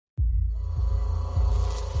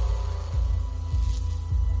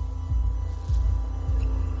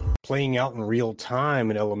Playing out in real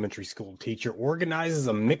time, an elementary school teacher organizes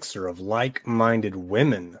a mixer of like-minded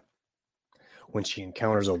women when she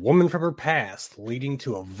encounters a woman from her past, leading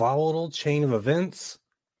to a volatile chain of events.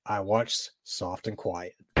 I watched Soft and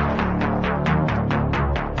Quiet. They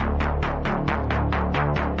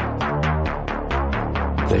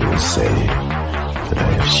will say that I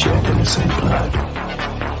have shed innocent blood.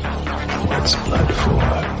 What's blood for,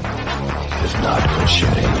 if not for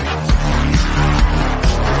shedding?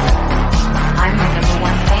 I'm the number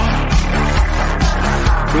one fan.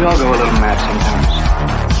 We all go a little mad sometimes.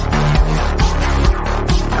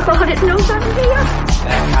 God, it knows I'm here.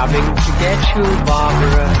 They're coming to get you,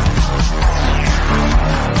 Barbara.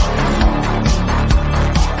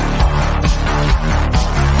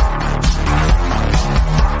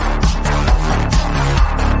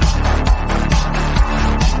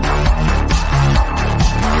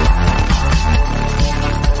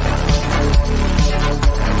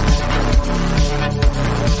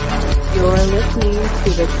 You're listening to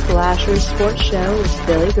the Slasher Sports Show with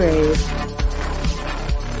Billy Graves.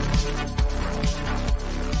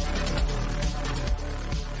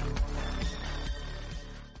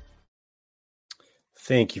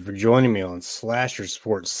 Thank you for joining me on Slasher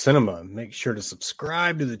Sports Cinema. Make sure to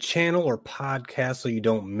subscribe to the channel or podcast so you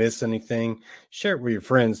don't miss anything. Share it with your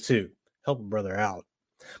friends too. Help a brother out.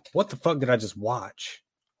 What the fuck did I just watch?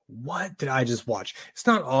 What did I just watch? It's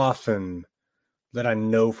not often that I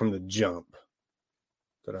know from the jump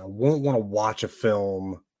that I won't want to watch a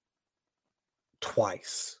film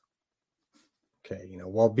twice. Okay,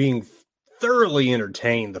 while being thoroughly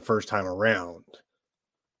entertained the first time around.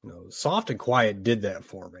 Soft and Quiet did that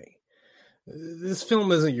for me. This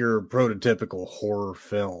film isn't your prototypical horror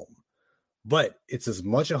film, but it's as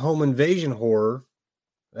much a home invasion horror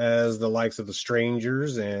as the likes of The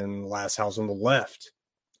Strangers and Last House on the Left.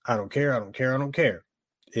 I don't care.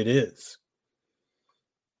 It is.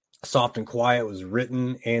 Soft and Quiet was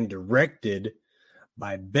written and directed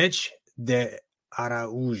by Reich de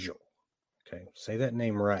Araujo. Okay, say that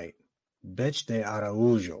name right. Reich de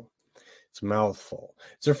Araujo. It's a mouthful.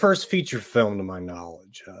 It's her first feature film, to my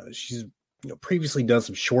knowledge. She's previously done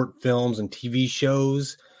some short films and TV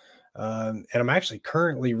shows, and I'm actually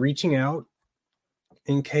currently reaching out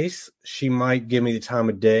in case she might give me the time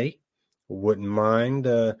of day. Wouldn't mind.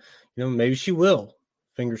 Maybe she will.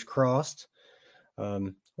 Fingers crossed.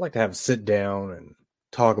 I'd like to have a sit down and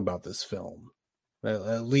talk about this film,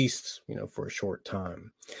 at least for a short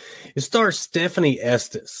time. It stars Stephanie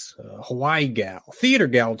Estes, a Hawaii gal, theater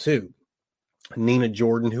gal too. Nina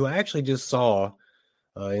Jordan, who I actually just saw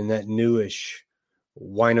in that newish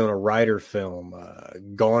Winona Ryder film,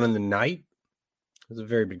 Gone in the Night. I was a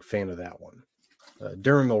very big fan of that one.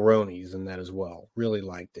 Dermot Mulroney's in that as well. Really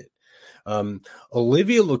liked it.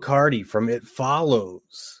 Olivia Luccardi from It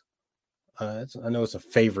Follows. I know it's a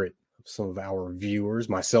favorite of some of our viewers,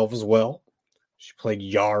 myself as well. She played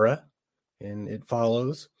Yara in It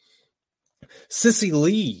Follows. Cissy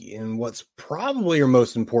Lee in what's probably her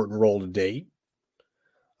most important role to date.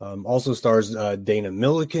 Also stars Dana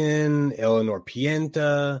Milliken, Eleanor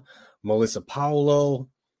Pienta, Melissa Paolo.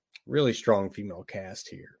 Really strong female cast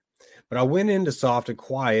here. But I went into Soft and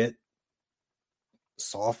Quiet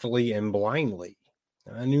softly and blindly.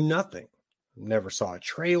 I knew nothing. Never saw a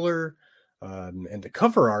trailer. And the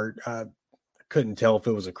cover art, I couldn't tell if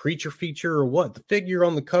it was a creature feature or what. The figure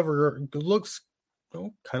on the cover looks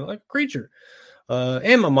kind of like a creature.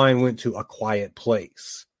 And my mind went to A Quiet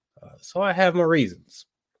Place. So I have my reasons.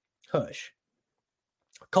 Hush.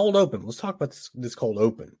 Cold open. Let's talk about this cold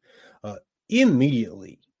open.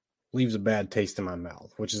 Immediately leaves a bad taste in my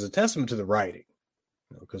mouth, which is a testament to the writing.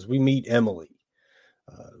 Because we meet Emily,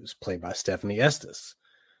 who's played by Stephanie Estes.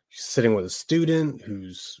 She's sitting with a student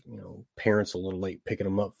whose, parents a little late picking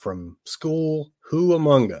him up from school. Who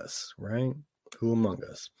among us, right? Who among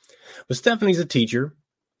us? But Stephanie's a teacher.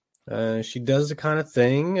 She does the kind of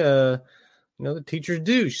thing, the teachers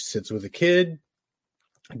do. She sits with a kid,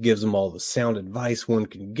 gives them all the sound advice one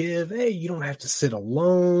can give. Hey, you don't have to sit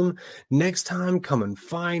alone. Next time, come and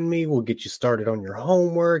find me. We'll get you started on your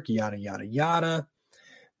homework, yada, yada, yada.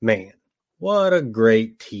 Man, what a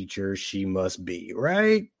great teacher she must be,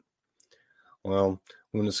 right? Well,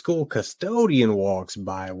 when the school custodian walks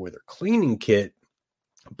by with her cleaning kit,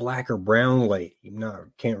 black or brown lady,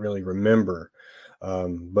 can't really remember,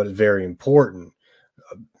 but it's very important.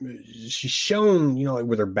 She's shown,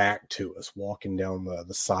 with her back to us, walking down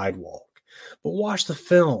the sidewalk. But watch the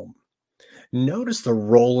film. Notice the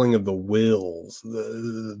rolling of the wheels,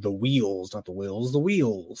 the wheels, not the wheels, the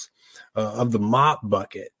wheels of the mop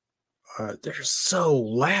bucket. They're so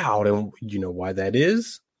loud. And you know why that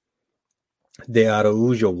is? De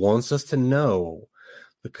Araujo wants us to know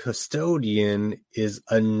the custodian is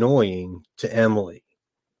annoying to Emily.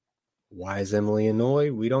 Why is Emily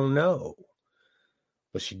annoyed? We don't know.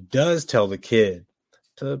 But she does tell the kid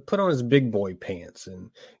to put on his big boy pants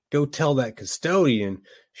and go tell that custodian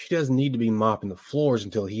she doesn't need to be mopping the floors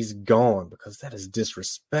until he's gone, because that is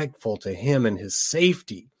disrespectful to him and his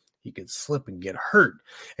safety. He could slip and get hurt,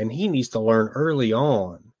 and he needs to learn early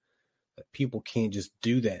on that people can't just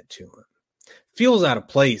do that to him. Feels out of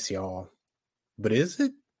place, y'all. But is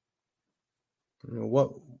it?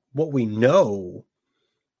 What we know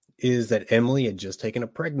is that Emily had just taken a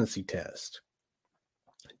pregnancy test.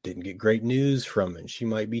 Didn't get great news from it. She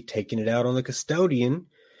might be taking it out on the custodian,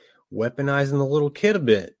 weaponizing the little kid a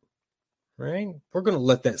bit, right? We're going to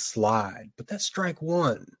let that slide, but that's strike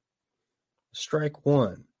one. Strike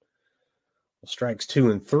one. Well, strikes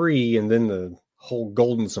 2 and 3, and then the whole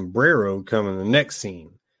golden sombrero come in the next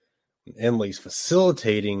scene. Emily's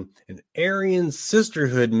facilitating an Aryan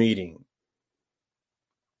sisterhood meeting.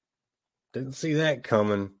 Didn't see that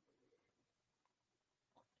coming.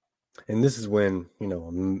 And this is when,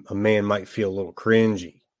 a man might feel a little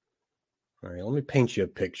cringy. All right, let me paint you a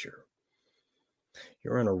picture.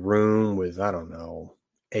 You're in a room with,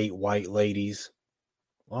 8 white ladies.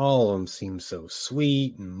 All of them seem so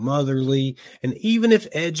sweet and motherly, and even if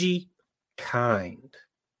edgy, kind.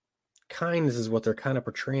 Kindness is what they're kind of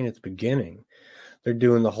portraying at the beginning. They're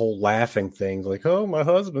doing the whole laughing things like, oh, my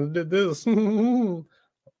husband did this.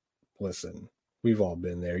 Listen, we've all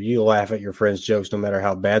been there. You laugh at your friends' jokes no matter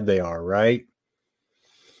how bad they are, right?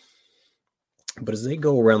 But as they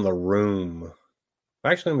go around the room,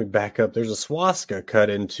 actually, let me back up. There's a swastika cut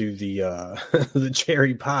into the the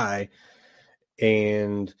cherry pie,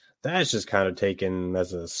 and that's just kind of taken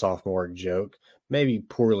as a sophomoric joke. Maybe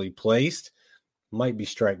poorly placed. Might be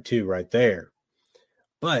strike 2 right there.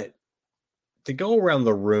 But to go around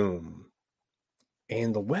the room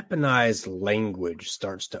and the weaponized language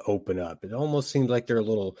starts to open up. It almost seems like they're a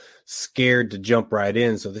little scared to jump right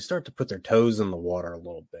in, so they start to put their toes in the water a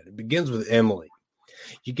little bit. It begins with Emily.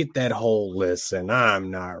 You get that whole, listen,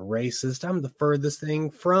 I'm not racist. I'm the furthest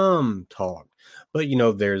thing from talk. But,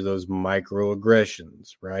 there's those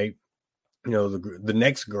microaggressions, right? The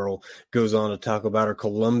next girl goes on to talk about her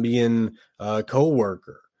Colombian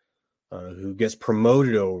co-worker who gets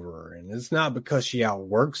promoted over her. And it's not because she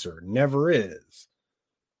outworks her. Never is.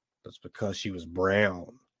 It's because she was brown.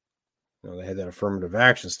 They had that affirmative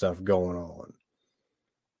action stuff going on.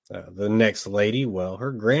 The next lady, well,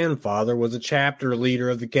 her grandfather was a chapter leader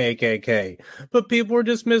of the KKK. But people are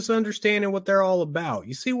just misunderstanding what they're all about.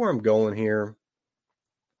 You see where I'm going here?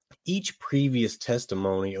 Each previous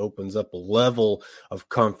testimony opens up a level of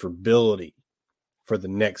comfortability for the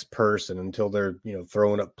next person until they're,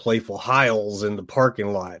 throwing up playful hiles in the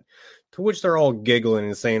parking lot, to which they're all giggling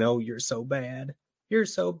and saying, oh, you're so bad. You're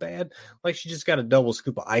so bad. Like she just got a double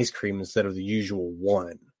scoop of ice cream instead of the usual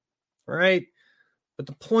one, right? But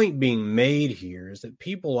the point being made here is that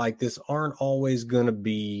people like this aren't always going to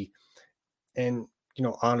be, and,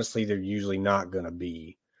 honestly, they're usually not going to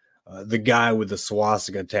be the guy with the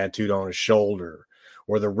swastika tattooed on his shoulder,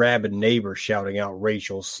 or the rabid neighbor shouting out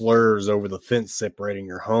racial slurs over the fence separating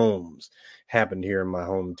your homes. Happened here in my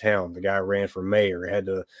hometown. The guy ran for mayor.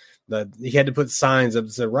 He had to put signs up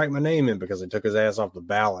that said, write my name in, because they took his ass off the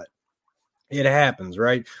ballot. It happens,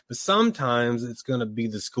 right? But sometimes it's going to be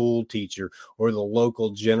the school teacher or the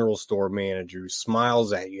local general store manager who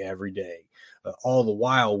smiles at you every day, all the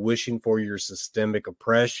while wishing for your systemic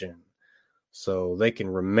oppression, so they can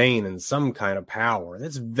remain in some kind of power.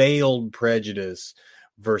 That's veiled prejudice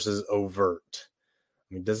versus overt.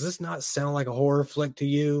 I mean, does this not sound like a horror flick to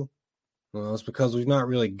you? Well, it's because we've not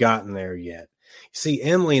really gotten there yet. You see,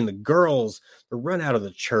 Emily and the girls, they run out of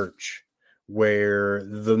the church where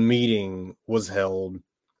the meeting was held,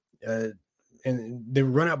 and they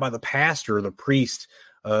run out by the pastor or the priest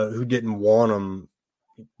who didn't want them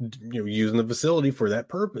using the facility for that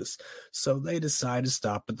purpose. So they decide to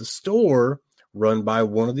stop at the store run by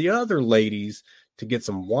one of the other ladies to get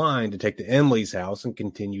some wine to take to Emily's house and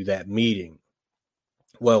continue that meeting.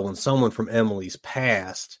 Well, when someone from Emily's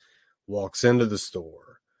past walks into the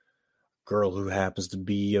store, a girl who happens to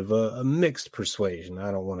be of a mixed persuasion,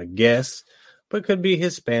 I don't want to guess, but could be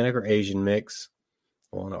Hispanic or Asian mix.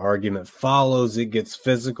 Well, an argument follows. It gets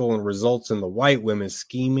physical and results in the white women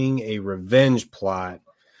scheming a revenge plot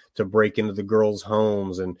to break into the girls'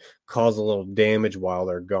 homes and cause a little damage while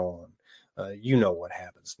they're gone. You know what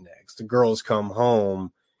happens next. The girls come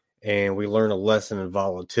home and we learn a lesson in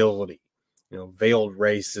volatility. Veiled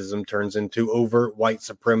racism turns into overt white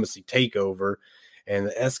supremacy takeover, and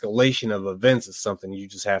the escalation of events is something you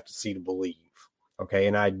just have to see to believe. Okay,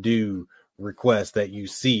 and I do request that you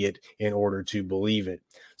see it in order to believe it.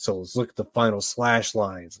 So let's look at the final slash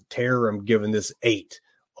lines. Terror, I'm giving this 8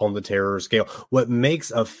 on the terror scale. What makes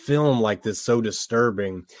a film like this so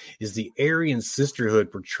disturbing is the Aryan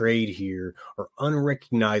sisterhood portrayed here are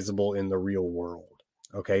unrecognizable in the real world.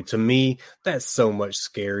 Okay, to me, that's so much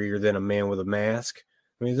scarier than a man with a mask.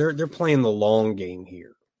 I mean, they're playing the long game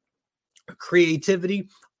here. Creativity,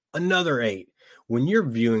 another 8. When you're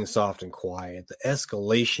viewing Soft and Quiet, the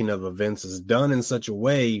escalation of events is done in such a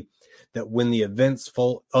way that when the events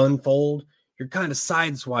unfold, you're kind of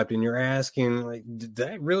sideswiped and you're asking, like, did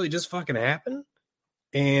that really just fucking happen?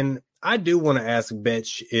 And I do want to ask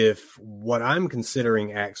Betch if what I'm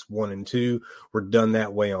considering acts 1 and 2 were done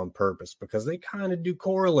that way on purpose, because they kind of do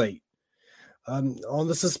correlate. On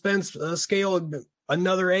the suspense scale,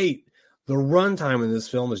 another 8. The runtime in this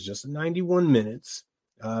film is just 91 minutes.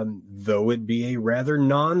 Though it be a rather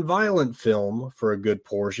non-violent film for a good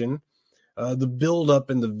portion, the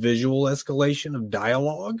build-up and the visual escalation of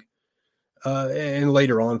dialogue, and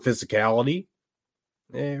later on physicality,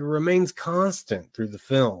 it remains constant through the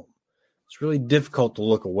film. It's really difficult to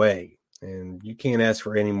look away, and you can't ask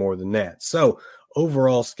for any more than that. So,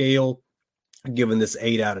 overall scale, given this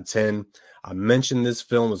 8 out of 10. I mentioned this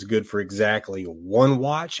film is good for exactly one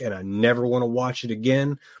watch, and I never want to watch it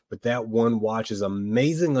again. But that one watch is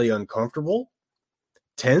amazingly uncomfortable,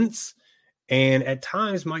 tense, and at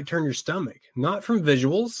times might turn your stomach. Not from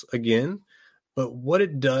visuals, again, but what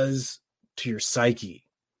it does to your psyche.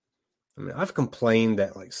 I mean, I've complained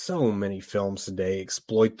that like so many films today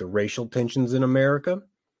exploit the racial tensions in America,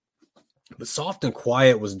 but Soft and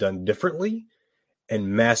Quiet was done differently and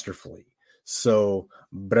masterfully. So,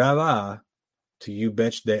 brava to you,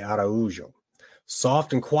 Betch de Araujo.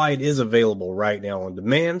 Soft and Quiet is available right now on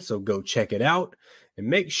demand, so go check it out and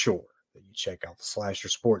make sure that you check out the Slasher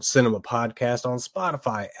Sports Cinema podcast on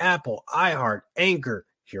Spotify, Apple, iHeart, Anchor,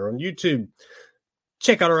 here on YouTube.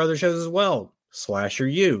 Check out our other shows as well. Slasher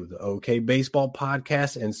U, the OK Baseball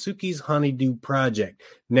podcast, and Suki's Honeydew Project.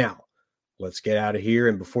 Now, let's get out of here,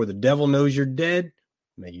 and before the devil knows you're dead,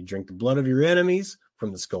 may you drink the blood of your enemies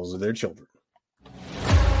from the skulls of their children.